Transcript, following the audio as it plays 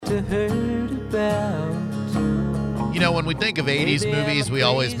You know, when we think of 80s movies, we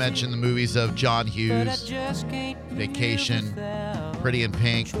always mention the movies of John Hughes, Vacation, Pretty in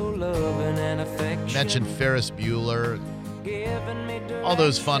Pink, mention Ferris Bueller, all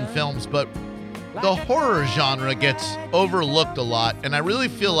those fun films, but the horror genre gets overlooked a lot, and I really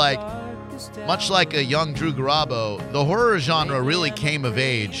feel like, much like a young Drew Garabo, the horror genre really came of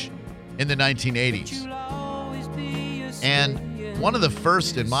age in the 1980s. And one of the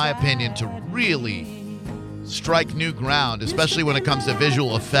first, in my opinion, to really strike new ground, especially when it comes to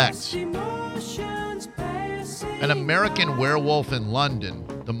visual effects. An American Werewolf in London,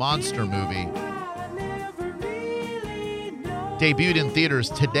 the monster movie, debuted in theaters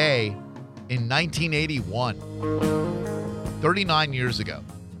today in 1981, 39 years ago.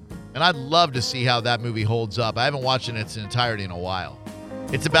 And I'd love to see how that movie holds up. I haven't watched it in its entirety in a while.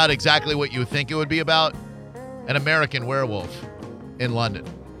 It's about exactly what you would think it would be about, an American werewolf in London.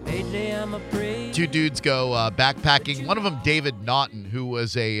 Two dudes go backpacking. One of them, David Naughton, who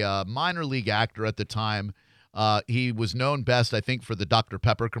was a minor league actor at the time. He was known best, I think, for the Dr.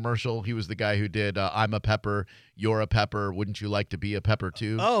 Pepper commercial. He was the guy who did I'm a Pepper, You're a Pepper, Wouldn't You Like to Be a Pepper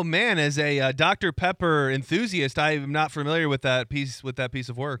Too? Oh, man, as a Dr. Pepper enthusiast, I'm not familiar with that piece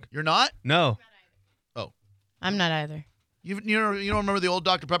of work. You're not? No. Oh. I'm not either. You don't remember the old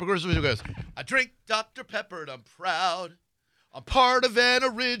Dr. Pepper commercial? It goes, I drink Dr. Pepper and I'm proud. I'm part of an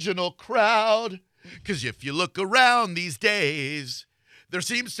original crowd. 'Cause if you look around these days, there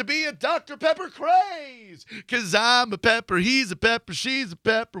seems to be a Dr. Pepper craze. 'Cause I'm a pepper, he's a pepper, she's a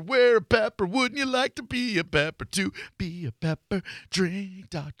pepper, we're a pepper. Wouldn't you like to be a pepper too? Be a pepper, drink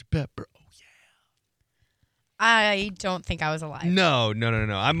Dr. Pepper. Oh, yeah. I don't think I was alive. No.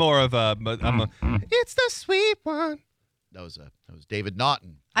 I'm more of it's the sweet one. That was David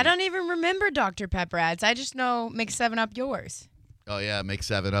Naughton. I don't even remember Dr. Pepper ads. I just know make 7-Up yours. Oh, yeah, make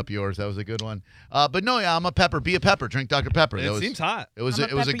 7-Up yours. That was a good one. But no, yeah, I'm a pepper. Be a pepper. Drink Dr. Pepper. It seems hot. It was I'm a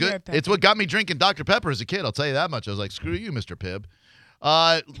pepper, you're a good. pepper. It's what got me drinking Dr. Pepper as a kid. I'll tell you that much. I was like, screw you, Mr. Pibb.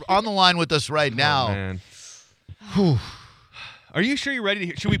 On the line with us right now. Oh, man. Are you sure you're ready to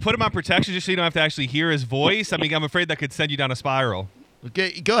hear? Should we put him on protection just so you don't have to actually hear his voice? I mean, I'm afraid that could send you down a spiral.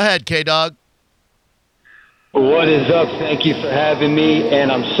 Okay, go ahead, K-Dog. What is up? Thank you for having me,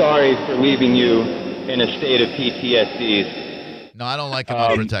 and I'm sorry for leaving you in a state of PTSDs. No, I don't like him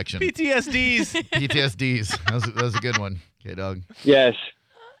on protection. PTSDs. PTSDs. That was a good one, K-Dog. Yes,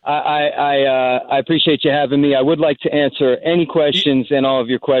 I appreciate you having me. I would like to answer any questions and all of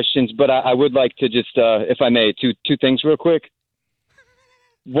your questions, but I would like to just, if I may, two things real quick.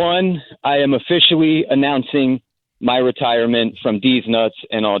 One, I am officially announcing my retirement from D's Nuts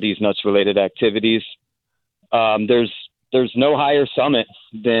and all D's Nuts related activities. There's no higher summit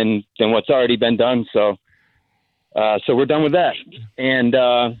than what's already been done. So we're done with that. And,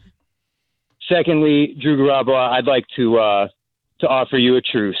 secondly, Drew Garabo, I'd like to offer you a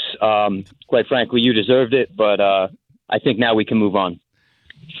truce. Quite frankly, you deserved it, but, I think now we can move on.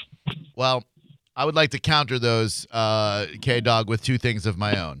 Well, I would like to counter those, K-Dog, with two things of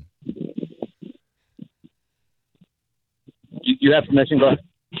my own. You have permission, go ahead.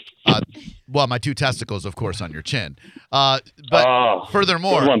 Well, my two testicles, of course, on your chin. But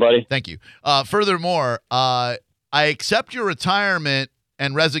furthermore, good one, buddy. Thank you. Furthermore, I accept your retirement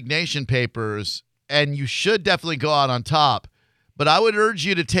and resignation papers, and you should definitely go out on top. But I would urge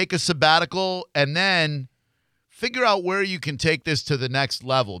you to take a sabbatical and then figure out where you can take this to the next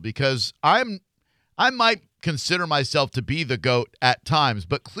level, because I might consider myself to be the GOAT at times,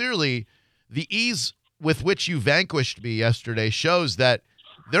 but clearly the ease with which you vanquished me yesterday shows that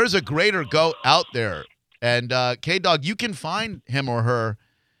there's a greater GOAT out there. And K-Dog, you can find him or her,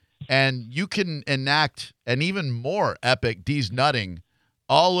 and you can enact an even more epic D's Nutting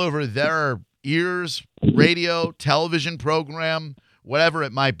all over their ears, radio, television program, whatever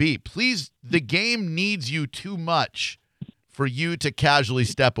it might be. Please, the game needs you too much for you to casually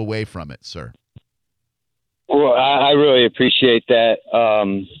step away from it, sir. Well, I really appreciate that.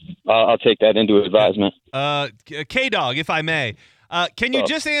 I'll take that into advisement. K-Dog, if I may. Can you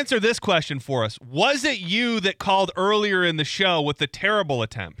just answer this question for us? Was it you that called earlier in the show with the terrible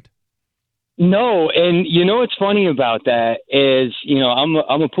attempt? No, and you know what's funny about that is, you know,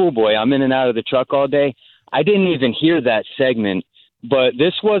 I'm a pool boy. I'm in and out of the truck all day. I didn't even hear that segment, but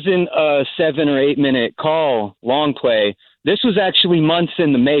this wasn't a 7 or 8 minute call, long play. This was actually months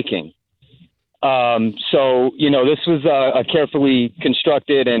in the making. So, you know, this was a carefully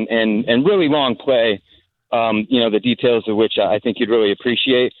constructed and really long play. You know, the details of which I think you'd really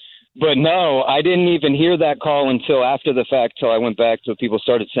appreciate. But no, I didn't even hear that call until after the fact, till I went back, till people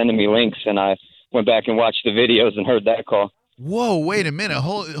started sending me links, and I went back and watched the videos and heard that call. Whoa, wait a minute.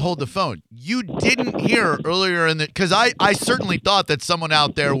 Hold the phone. You didn't hear earlier in the, because I certainly thought that someone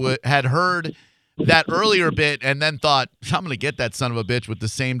out there had heard that earlier bit and then thought, I'm going to get that son of a bitch with the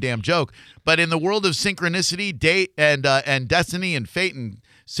same damn joke. But in the world of synchronicity, date, and destiny and fate and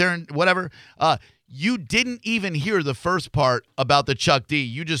whatever, you didn't even hear the first part about the Chuck D.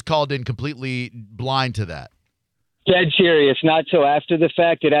 You just called in completely blind to that. Dead serious. Not till after the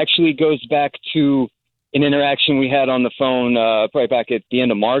fact. It actually goes back to an interaction we had on the phone probably back at the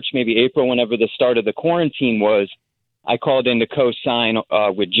end of March, maybe April, whenever the start of the quarantine was. I called in to co-sign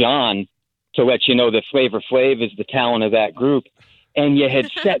with John to let you know that Flavor Flav is the talent of that group. And you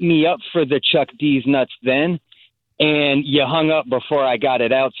had set me up for the Chuck D's nuts then, and you hung up before I got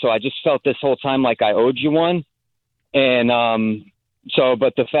it out. So I just felt this whole time like I owed you one. And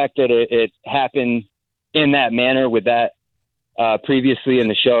but the fact that it happened in that manner with that previously in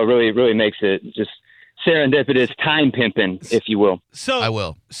the show really, really makes it just serendipitous time pimping, if you will. So I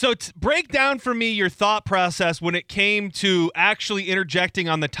will. So break down for me your thought process when it came to actually interjecting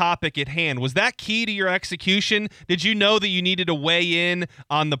on the topic at hand. Was that key to your execution? Did you know that you needed to weigh in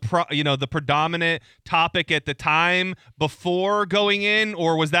on the predominant topic at the time before going in,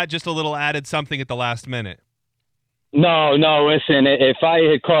 or was that just a little added something at the last minute? No, listen, if I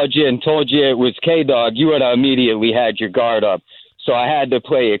had called you and told you it was K-Dog, you would have immediately had your guard up. So I had to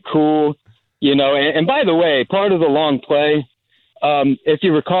play it cool. And by the way, part of the long play, if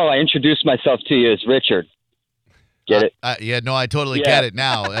you recall, I introduced myself to you as Richard. Get it? I totally get it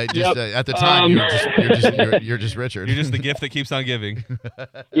now. At the time, you're just Richard. You're just the gift that keeps on giving.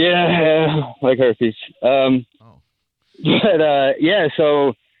 Yeah, like herpes. So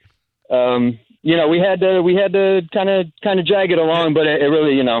we had to kind of drag it along, but it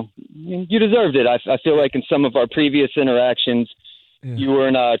really, you deserved it. I feel like in some of our previous interactions, you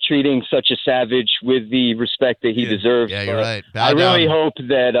weren't treating such a savage with the respect that he deserves. Yeah, you're right. I really hope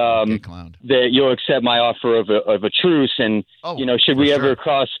that that you'll accept my offer of a truce, and should we ever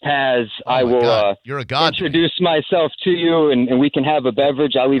cross paths, I will you're a god introduce myself to you, and we can have a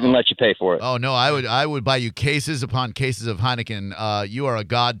beverage. I'll even let you pay for it. Oh no, I would buy you cases upon cases of Heineken. You are a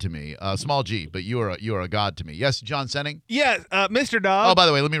god to me, small G, but you are a god to me. Yes, John Senning. Yeah, Mr. Dog. Oh, by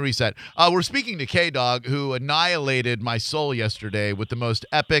the way, let me reset. We're speaking to K-Dog, who annihilated my soul yesterday with the most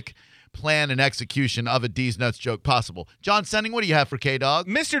epic plan and execution of a D's Nuts joke possible. John Senning, what do you have for K-Dog?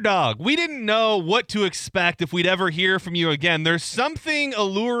 Mr. Dog, we didn't know what to expect if we'd ever hear from you again. There's something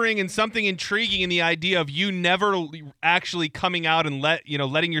alluring and something intriguing in the idea of you never actually coming out and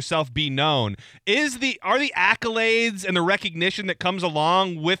letting yourself be known. Are the accolades and the recognition that comes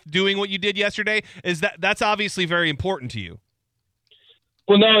along with doing what you did yesterday, that's obviously very important to you?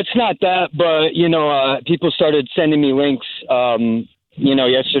 Well, no, it's not that, but, people started sending me links,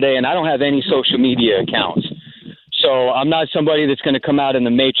 yesterday, and I don't have any social media accounts. So I'm not somebody that's going to come out in the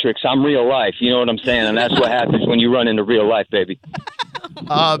Matrix. I'm real life. You know what I'm saying? And that's what happens when you run into real life, baby.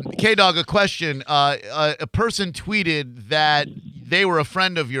 K-Dog, a question. A person tweeted that they were a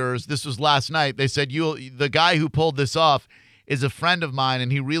friend of yours. This was last night. They said, the guy who pulled this off is a friend of mine, and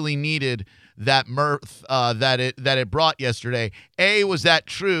he really needed that mirth that it brought yesterday. A, was that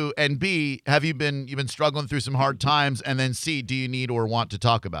true? And B, have you've been struggling through some hard times? And then C, do you need or want to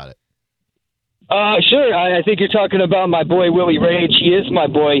talk about it? Sure. I think you're talking about my boy Willie Rage. He is my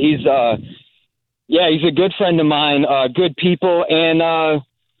boy. He's he's a good friend of mine. Good people. And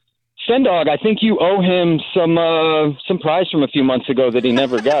Sendog, I think you owe him some prize from a few months ago that he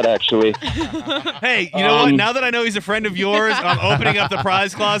never got, actually. Hey, you know what? Now that I know he's a friend of yours, I'm opening up the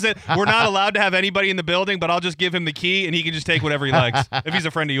prize closet. We're not allowed to have anybody in the building, but I'll just give him the key, and he can just take whatever he likes if he's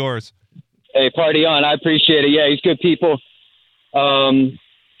a friend of yours. Hey, party on. I appreciate it. Yeah, he's good people.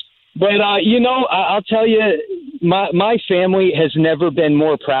 But I'll tell you, my family has never been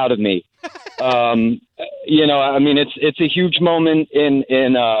more proud of me. It's a huge moment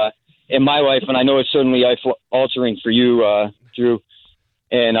in my life, and I know it's certainly life-altering for you, Drew.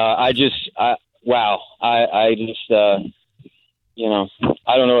 And I don't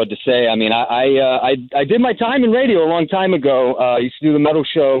know what to say. I mean, I did my time in radio a long time ago. I used to do the metal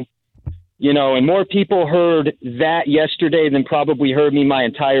show, and more people heard that yesterday than probably heard me my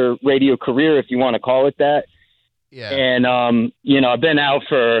entire radio career, if you want to call it that. Yeah. And, I've been out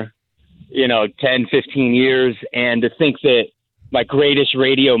for, 10, 15 years, and to think that my greatest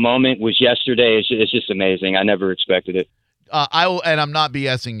radio moment was yesterday is just amazing. I never expected it. And I'm not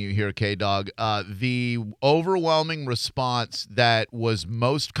BSing you here, K-Dog. The overwhelming response that was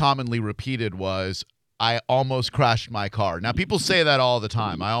most commonly repeated was, I almost crashed my car. Now, people say that all the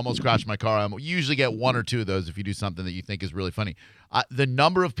time. I almost crashed my car. You usually get one or two of those if you do something that you think is really funny. The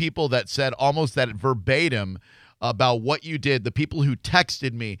number of people that said almost that verbatim about what you did, the people who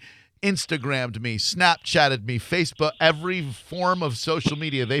texted me, Instagrammed me, Snapchatted me, Facebook, every form of social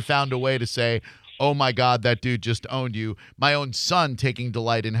media, they found a way to say, oh my God, that dude just owned you. My own son taking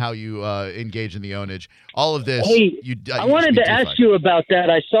delight in how you engage in the ownage. All of this. Hey, I wanted to ask you about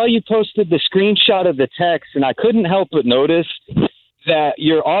that. I saw you posted the screenshot of the text, and I couldn't help but notice that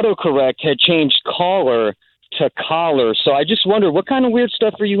your autocorrect had changed caller to collar. So I just wondered, what kind of weird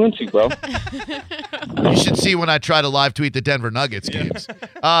stuff are you into, bro? You should see when I try to live tweet the Denver Nuggets games.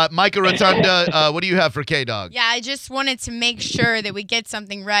 Micah Rotunda, what do you have for K-Dog? Yeah, I just wanted to make sure that we get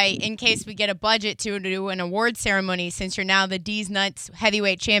something right in case we get a budget to do an award ceremony since you're now the D's Nuts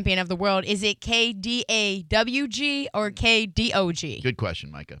heavyweight champion of the world. Is it KDAWG or KDOG? Good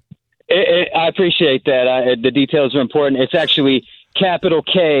question, Micah. I appreciate that. The details are important. It's actually capital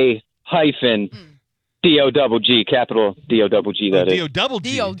K hyphen D-O-double-G, capital D-O-double-G, that is.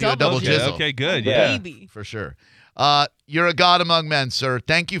 D-O-double-G. D-O-double-G. Okay, good. Yeah. Baby. For sure. You're a god among men, sir.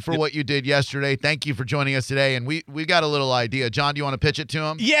 Thank you for what you did yesterday. Thank you for joining us today. And we got a little idea. John, do you want to pitch it to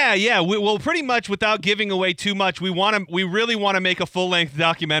him? Yeah. Well, pretty much without giving away too much, we really want to make a full-length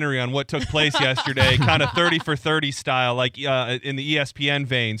documentary on what took place yesterday, kind of 30 for 30 style, like in the ESPN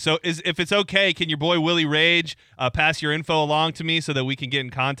vein. So if it's okay, can your boy Willie Rage pass your info along to me so that we can get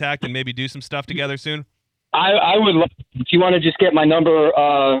in contact and maybe do some stuff together soon? I would love, if you want to just get my number,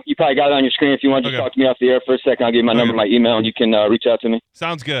 you probably got it on your screen. If you want to just talk to me off the air for a second, I'll give you my number, my email, and you can reach out to me.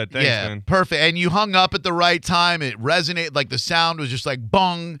 Sounds good. Thanks, yeah, man. Perfect. And you hung up at the right time. It resonated, like the sound was just like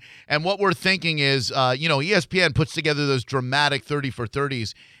bong. And what we're thinking is, ESPN puts together those dramatic 30 for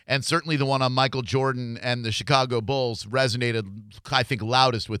 30s, and certainly the one on Michael Jordan and the Chicago Bulls resonated, I think,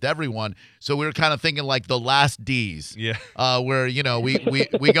 loudest with everyone. So we were kind of thinking like the last D's. Yeah. Where,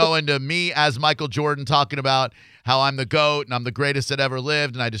 we go into me as Michael Jordan talking about how I'm the GOAT and I'm the greatest that ever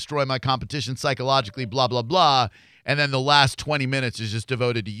lived and I destroy my competition psychologically, blah, blah, blah. And then the last 20 minutes is just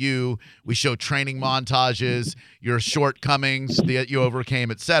devoted to you. We show training montages, your shortcomings that you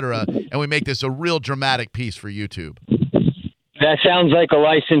overcame, etc. And we make this a real dramatic piece for YouTube. That sounds like a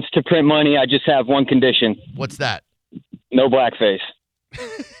license to print money. I just have one condition. What's that? No blackface.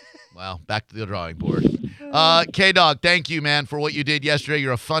 Well, back to the drawing board. K-Dog, thank you, man, for what you did yesterday.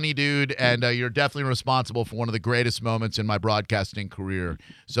 You're a funny dude, and you're definitely responsible for one of the greatest moments in my broadcasting career.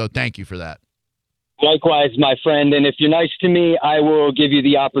 So thank you for that. Likewise, my friend. And if you're nice to me, I will give you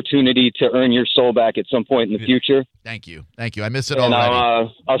the opportunity to earn your soul back at some point in the future. Thank you. Thank you. I miss it and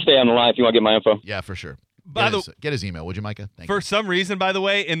already. I'll stay on the line if you want to get my info. Yeah, for sure. Get his email, would you, Micah? Thank you. For some reason, by the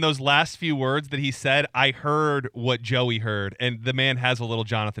way, in those last few words that he said, I heard what Joey heard, and the man has a little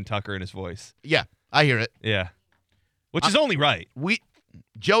Jonathan Tucker in his voice. Yeah, I hear it. Yeah, which is only right.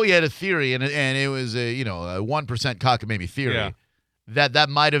 Joey had a theory, and it was a 1% cockamamie theory that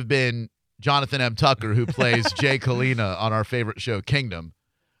might have been Jonathan M. Tucker, who plays Jay Kalina on our favorite show, Kingdom,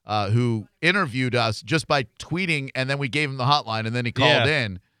 who interviewed us just by tweeting, and then we gave him the hotline, and then he called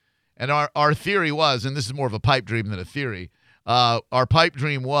in. And our theory was, and this is more of a pipe dream than a theory, our pipe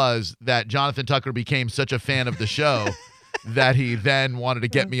dream was that Jonathan Tucker became such a fan of the show that he then wanted to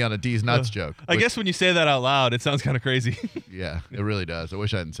get me on a D's Nuts joke. I guess when you say that out loud, it sounds kind of crazy. Yeah, it really does. I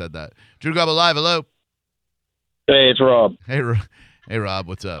wish I hadn't said that. Drew Garabo Live, hello. Hey, it's Rob. Hey, Rob,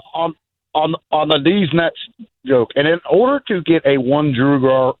 what's up? On the D's Nuts joke, and in order to get a one Drew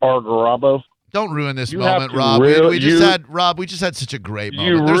Garabo, don't ruin this moment, Rob. We just had such a great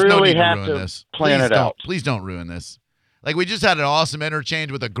moment. There's no need to ruin this. Plan it out. Please don't ruin this. Like, we just had an awesome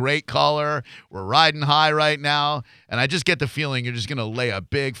interchange with a great caller. We're riding high right now, and I just get the feeling you're just going to lay a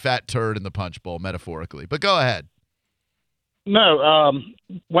big fat turd in the punch bowl, metaphorically. But go ahead. No,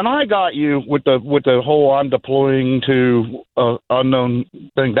 when I got you with the whole I'm deploying to unknown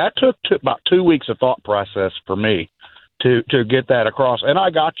thing, that took about 2 weeks of thought process for me to get that across, and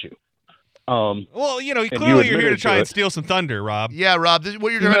I got you. Well, clearly you're here to try and steal some thunder, Rob. Yeah, Rob,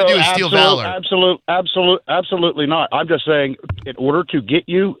 what you're trying to do is steal valor. Absolutely not. I'm just saying, in order to get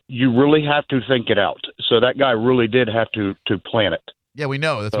you, you really have to think it out. So that guy really did have to plan it. Yeah, we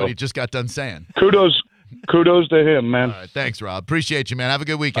know. That's what he just got done saying. Kudos to him, man. All right, thanks, Rob. Appreciate you, man. Have a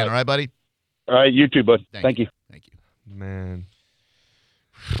good weekend, all right, buddy? All right, you too, bud. Thank you. Thank you. Man.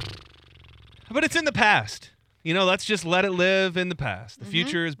 But it's in the past. Let's just let it live in the past. The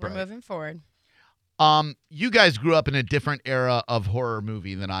future is bright. We're moving forward. You guys grew up in a different era of horror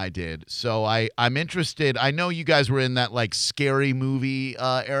movie than I did. So I'm interested. I know you guys were in that like scary movie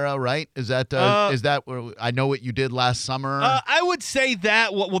era, right? Is that where I Know What You Did Last Summer? I would say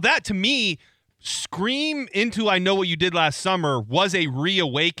that. Well, that to me, Scream into I Know What You Did Last Summer was a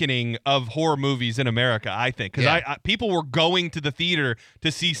reawakening of horror movies in America, I think. Because people were going to the theater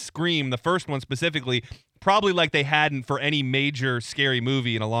to see Scream, the first one specifically, probably like they hadn't for any major scary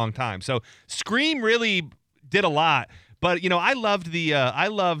movie in a long time. So Scream really did a lot. But I loved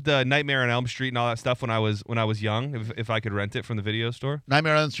Nightmare on Elm Street and all that stuff when I was young. If I could rent it from the video store.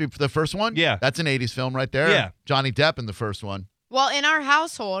 Nightmare on Elm Street, the first one? Yeah. That's an 80s film right there. Yeah. Johnny Depp in the first one. Well, in our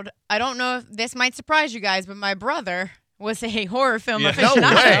household, I don't know if this might surprise you guys, but my brother was a horror film Yeah. No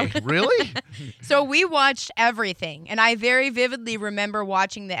aficionado. way. Really? So we watched everything. And I very vividly remember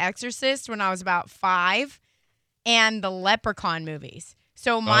watching The Exorcist when I was about 5 and the Leprechaun movies.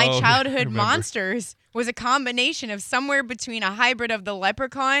 So my Oh, I childhood remember. monsters was a combination of somewhere between a hybrid of the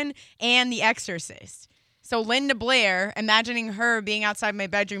Leprechaun and the Exorcist. So Linda Blair, imagining her being outside my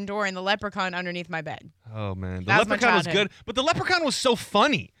bedroom door and the Leprechaun underneath my bed. Oh man, the That was my Leprechaun was childhood. good, but the Leprechaun was so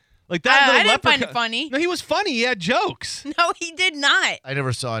funny. Like that. I little didn't find it Leprechaun- funny. No, he was funny. He had jokes. No, he did not. I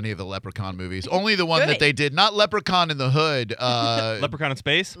never saw any of the Leprechaun movies. Only the one Good. that they did. Not Leprechaun in the Hood. Leprechaun in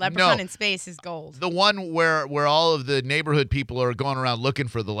space. Leprechaun No. in space is gold. The one where all of the neighborhood people are going around looking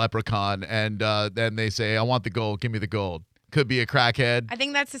for the leprechaun, and then they say, "I want the gold. Give me the gold." Could be a crackhead. I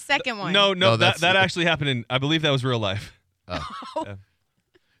think that's the second one. No, No, that that's- actually happened in. I believe that was real life.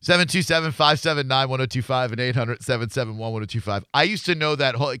 727-579-1025 and 800-771-1025. I used to know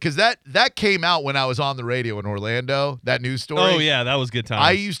that whole because that came out when I was on the radio in Orlando. That news story. Oh yeah, that was good times.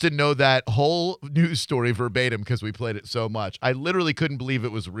 I used to know that whole news story verbatim because we played it so much. I literally couldn't believe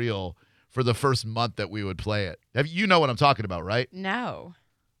it was real for the first month that we would play it. You know what I'm talking about, right? No.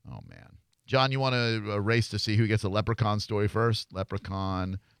 Oh, man. John, you want to race to see who gets a leprechaun story first?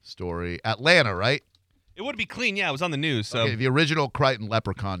 Leprechaun story. Atlanta, right? It would be clean. Yeah, it was on the news. So Okay, the original Crichton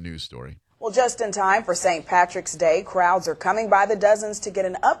leprechaun news story. Well, just in time for St. Patrick's Day, crowds are coming by the dozens to get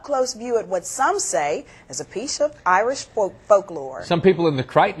an up-close view at what some say is a piece of Irish folklore. Some people in the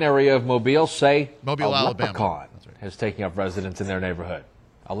Crichton area of Mobile say Mobile, a Alabama. leprechaun That's right. is taking up residence in their neighborhood.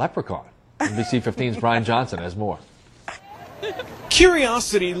 A leprechaun. NBC 15's Brian Johnson has more.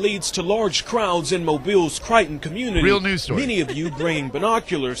 Curiosity leads to large crowds in Mobile's Crichton community. Real news story. Many of you bringing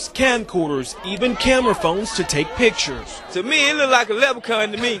binoculars, camcorders, even camera phones to take pictures. To me, it look like a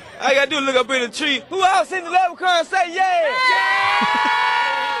leprechaun to me. All I gotta do is look up in the tree. Who else seen the leprechaun? Say yeah!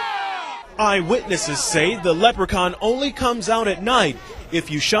 Eyewitnesses say the leprechaun only comes out at night.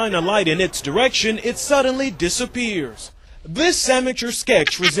 If you shine a light in its direction, it suddenly disappears. This amateur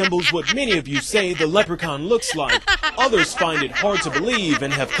sketch resembles what many of you say the leprechaun looks like. Others find it hard to believe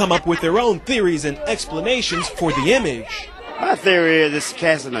and have come up with their own theories and explanations for the image. My theory is it's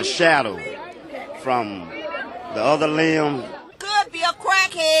casting a shadow from the other limb. Could be a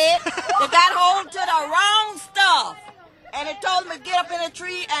crackhead that got hold to the wrong stuff. And it told him to get up in a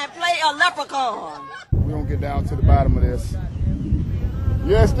tree and play a leprechaun. We're going to get down to the bottom of this.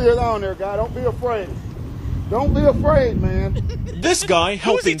 Yeah, it's still on there, guy. Don't be afraid. Don't be afraid, man. This guy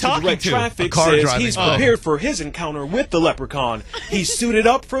helping to direct traffic says he's prepared for his encounter with the leprechaun. He's suited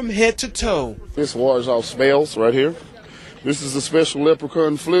up from head to toe. This wars off spells right here. This is a special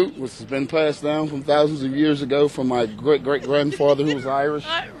leprechaun flute, which has been passed down from thousands of years ago from my great-great-grandfather who was Irish.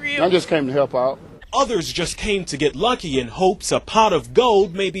 Not real. I just came to help out. Others just came to get lucky in hopes a pot of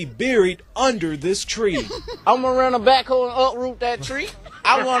gold may be buried under this tree. I'm gonna run a backhoe and uproot that tree.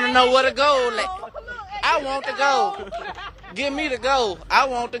 I want to know where the gold at. I want the gold. Give me the gold. I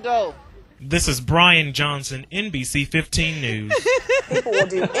want the gold. This is Brian Johnson, NBC 15 News. People will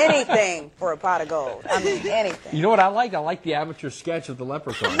do anything for a pot of gold. I mean, anything. You know what I like? I like the amateur sketch of the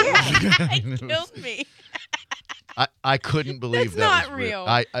leprechaun. It killed me. I couldn't believe That's that not was real.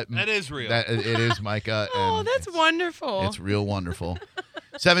 that is real. It is, Micah. Oh, and that's wonderful. It's real wonderful.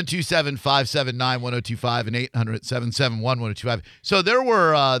 727-579-1025 and 800-771-1025. So there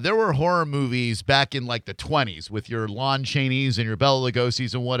were horror movies back in like the 20s with your Lon Chaney's and your Bela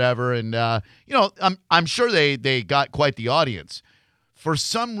Lugosi's and whatever, and I'm sure they got quite the audience. For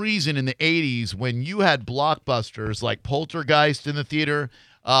some reason in the 80s, when you had blockbusters like Poltergeist in the theater,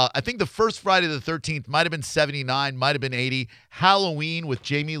 I think the first Friday the 13th might have been 79, might have been 80. Halloween with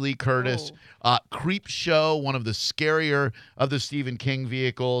Jamie Lee Curtis. Creep Show, one of the scarier of the Stephen King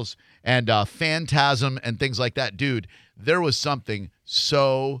vehicles. And Phantasm and things like that. Dude, there was something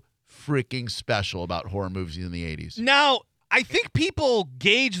so freaking special about horror movies in the 80s. Now, I think people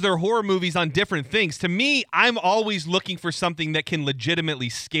gauge their horror movies on different things. To me, I'm always looking for something that can legitimately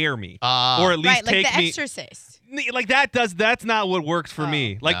scare me, or at least right, like take The me. Exorcist. Like that's not what works for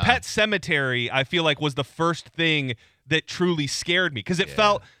me. Like No. Pet Sematary, I feel like was the first thing that truly scared me because it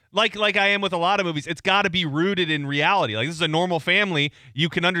felt like I am with a lot of movies. It's got to be rooted in reality. Like this is a normal family. You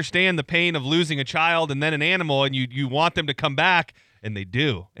can understand the pain of losing a child and then an animal, and you want them to come back. And they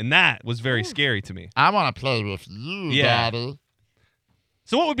do. And that was very scary to me. I want to play with you, Yeah. Daddy.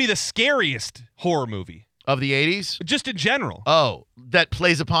 So what would be the scariest horror movie? Of the 80s? Just in general. Oh, that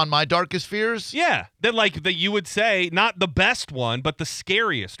plays upon my darkest fears? Yeah, that you would say not the best one, but the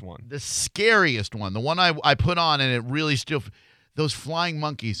scariest one. The scariest one. The one I put on, and it really still, those flying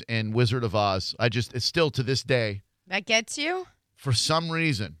monkeys in Wizard of Oz. It's still to this day. That gets you? For some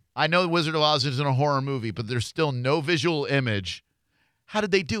reason. I know Wizard of Oz isn't a horror movie, but there's still no visual image. How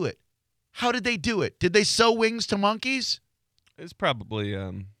did they do it? How did they do it? Did they sew wings to monkeys? It's probably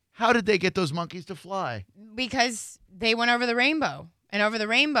How did they get those monkeys to fly? Because they went over the rainbow. And over the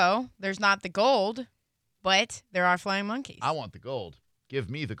rainbow, there's not the gold, but there are flying monkeys. I want the gold. Give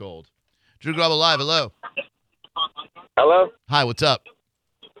me the gold. Drew Garabo Live, hello. Hello? Hi, what's up?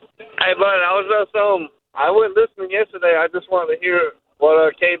 Hey, bud, I wasn't listening yesterday. I just wanted to hear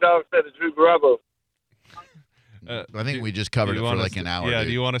what K-Dog said to Drew Garabo. I think we just covered it for like an hour. Yeah, dude.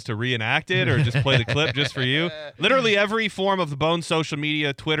 do you want us to reenact it or just play the clip just for you? Literally every form of the Bone social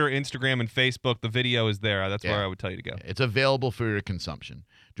media, Twitter, Instagram, and Facebook, the video is there. That's where I would tell you to go. It's available for your consumption.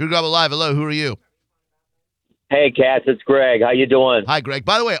 Drew Garabo Live, hello, who are you? Hey, Cass, it's Greg. How you doing? Hi, Greg.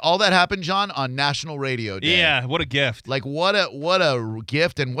 By the way, all that happened, John, on National Radio Day. Yeah, what a gift. Like, what a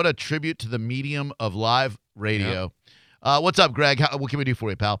gift and what a tribute to the medium of live radio. What's up, Greg? What can we do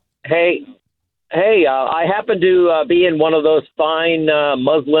for you, pal? Hey, I happen to be in one of those fine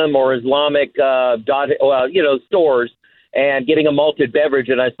Muslim or Islamic stores and getting a malted beverage,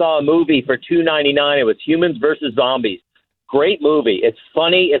 and I saw a movie for $2.99. It was Humans versus Zombies. Great movie. It's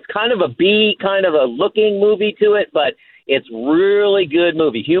funny. It's kind of a B kind of a looking movie to it, but it's really good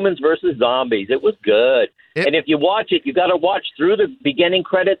movie. Humans versus Zombies. It was good. And if you watch it, you got to watch through the beginning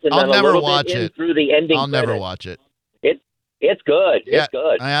credits and then a little bit in through the ending I'll credits. never watch it. It's good. Yeah, it's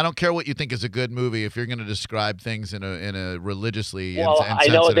good. I don't care what you think is a good movie if you're going to describe things in a religiously Well, and I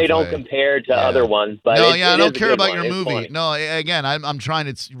know they don't way. compare to other ones, but I don't is a care good about one. your It's movie. funny. No, again, I'm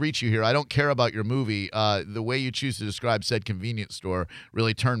trying to reach you here. I don't care about your movie. The way you choose to describe said convenience store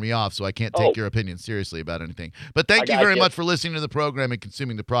really turned me off, so I can't take your opinion seriously about anything. But thank you very much for listening to the program and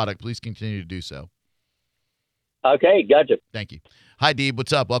consuming the product. Please continue to do so. Okay, gotcha. Thank you. Hi, Deeb.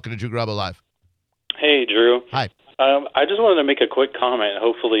 What's up? Welcome to Drew Garabo Live. Hey, Drew. Hi. I just wanted to make a quick comment.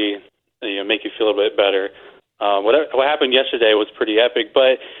 Hopefully, make you feel a bit better. What happened yesterday was pretty epic.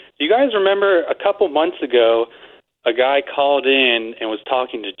 But do you guys remember a couple months ago, a guy called in and was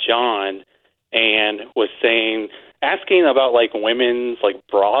talking to John and was asking about like women's like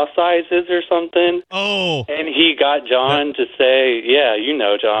bra sizes or something. Oh. And he got John to say, "Yeah, you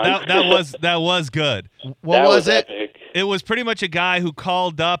know, John." That was good. What was it? Epic. It was pretty much a guy who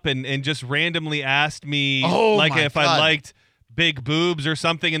called up and just randomly asked me if I liked big boobs or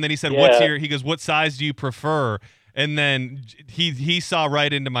something, and then he said, he goes, "What size do you prefer?" And then he saw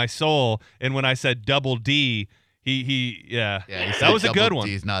right into my soul, and when I said double D, he that was a good one.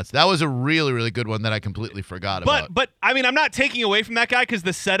 D's nuts. That was a really, really good one that I completely forgot about. But I mean, I'm not taking away from that guy because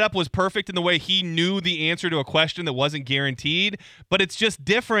the setup was perfect in the way he knew the answer to a question that wasn't guaranteed. But it's just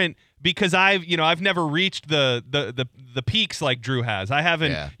different because I've never reached the peaks like Drew has. I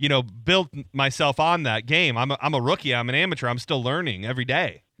haven't built myself on that game. I'm a rookie. I'm an amateur. I'm still learning every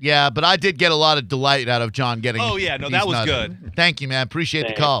day. Yeah, but I did get a lot of delight out of John getting. Oh yeah, no, that was good. Thank you, man. Appreciate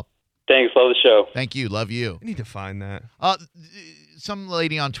the call. Thanks. Love the show. Thank you. Love you. I need to find that. Some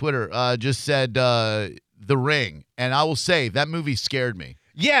lady on Twitter just said The Ring, and I will say that movie scared me.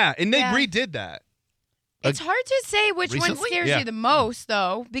 Yeah, and they redid that. It's hard to say which one scares you the most,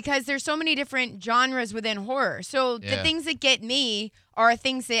 though, because there's so many different genres within horror. So the things that get me are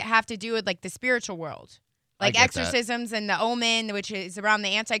things that have to do with like the spiritual world. Like exorcisms and The Omen, which is around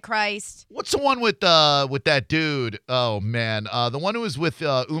the Antichrist. What's the one with that dude? Oh man, the one who was with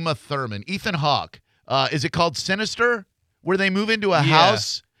Uma Thurman, Ethan Hawke. Is it called Sinister? Where they move into a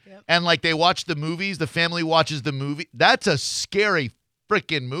house and like they watch the movies. The family watches the movie. That's a scary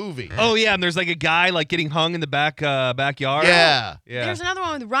freaking movie. Oh yeah, and there's like a guy like getting hung in the backyard. Yeah. There's another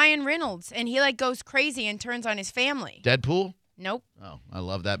one with Ryan Reynolds, and he like goes crazy and turns on his family. Deadpool? Nope. Oh, I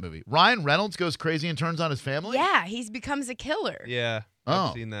love that movie. Ryan Reynolds goes crazy and turns on his family? Yeah, he becomes a killer. Yeah.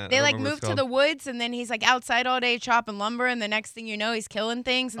 I've seen that. They like move to the woods, and then he's like outside all day chopping lumber, and the next thing you know, he's killing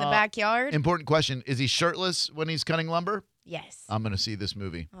things in the backyard. Important question. Is he shirtless when he's cutting lumber? Yes. I'm going to see this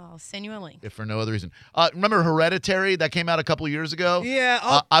movie. I'll send you a link. If for no other reason. Remember Hereditary? That came out a couple years ago?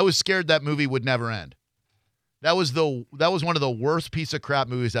 Yeah. I was scared that movie would never end. That was one of the worst piece of crap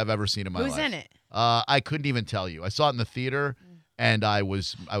movies I've ever seen in my life. Who's in it? I couldn't even tell you. I saw it in the theater, and I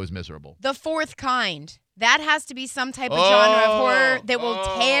was miserable. The Fourth Kind. That has to be some type of genre of horror that will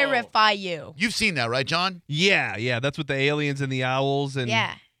terrify you. You've seen that, right, John? Yeah. That's with the aliens and the owls and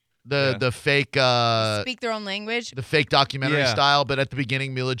The fake Speak their own language. the fake documentary Yeah. style, but at the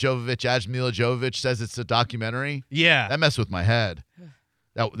beginning Mila Jovovich says it's a documentary. Yeah. That messed with my head.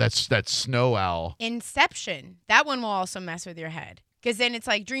 That's Snow Owl. Inception. That one will also mess with your head. Because then it's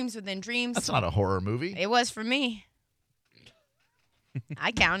like dreams within dreams. That's not a horror movie. It was for me.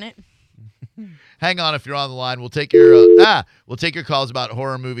 I count it. Hang on, if you're on the line, we'll take your calls about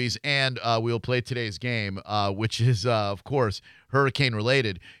horror movies, and we'll play today's game, which is of course hurricane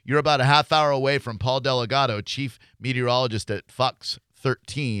related. You're about a half hour away from Paul Delgado, chief meteorologist at Fox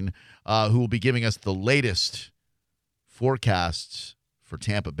 13, who will be giving us the latest forecasts for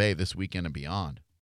Tampa Bay this weekend and beyond.